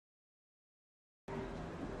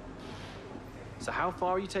So how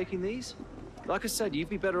far are you taking these? Like I said, you'd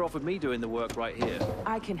be better off with me doing the work right here.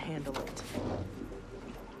 I can handle it.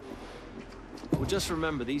 Well, just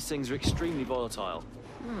remember, these things are extremely volatile.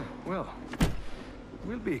 Well,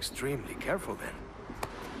 we'll be extremely careful then.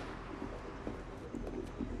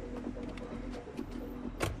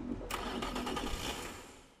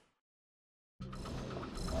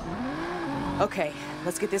 Okay,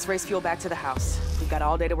 let's get this race fuel back to the house. We've got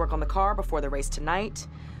all day to work on the car before the race tonight.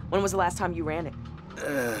 When was the last time you ran it?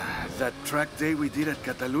 That track day we did at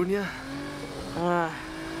Catalunya?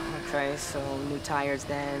 Okay, so new tires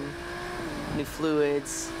then, new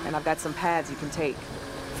fluids, and I've got some pads you can take.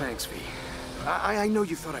 Thanks, V. I know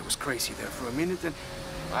you thought I was crazy there for a minute, and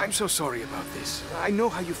I'm so sorry about this. I know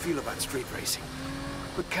how you feel about street racing.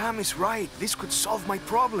 But Cam is right. This could solve my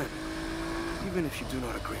problem. Even if you do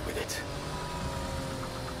not agree with it.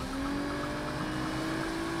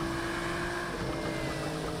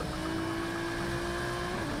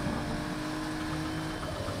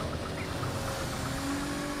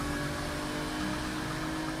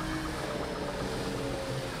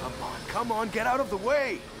 Come on, get out of the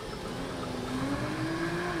way!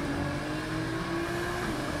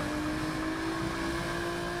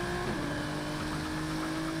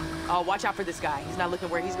 Oh, watch out for this guy. He's not looking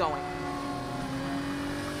where he's going.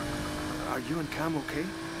 Are you and Cam okay?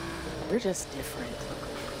 We're just different.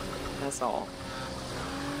 That's all.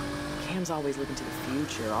 Cam's always looking to the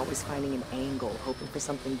future, always finding an angle, hoping for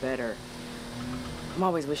something better. I'm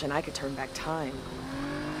always wishing I could turn back time.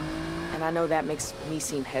 And I know that makes me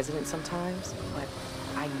seem hesitant sometimes, but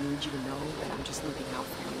I need you to know that I'm just looking out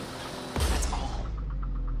for you. That's all.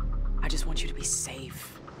 I just want you to be safe.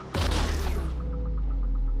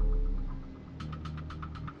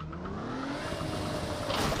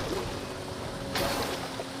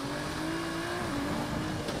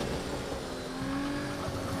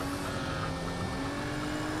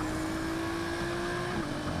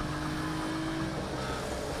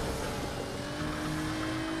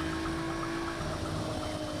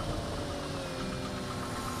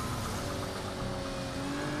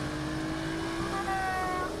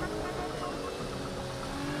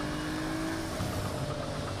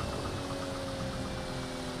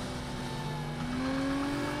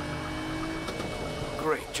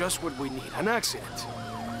 Great, just what we need. An accident.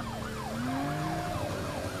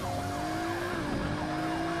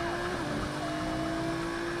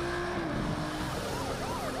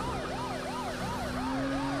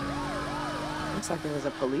 Looks like there was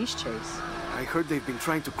a police chase. I heard they've been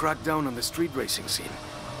trying to crack down on the street racing scene.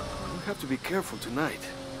 We'll have to be careful tonight.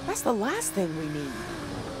 That's the last thing we need.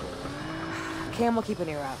 Cam will keep an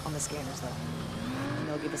ear out on the scanners, though. And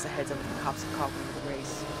they'll give us a heads up if the cops have caught one of the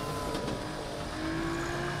race.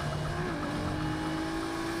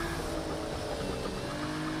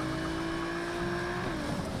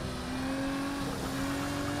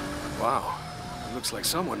 Wow, it looks like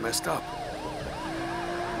someone messed up.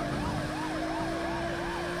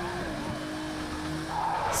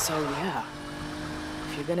 So yeah,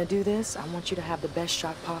 if you're gonna do this, I want you to have the best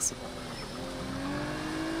shot possible.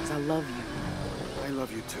 Because I love you. I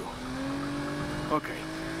love you too. Okay,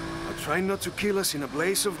 I'll try not to kill us in a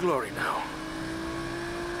blaze of glory now.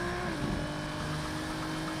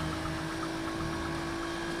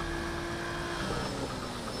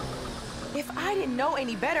 If I didn't know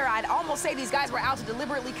any better, I'd almost say these guys were out to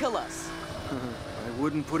deliberately kill us. I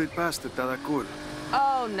wouldn't put it past the Tadakul.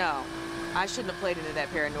 Oh, no. I shouldn't have played into that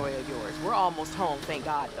paranoia of yours. We're almost home, thank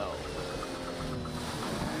God, though.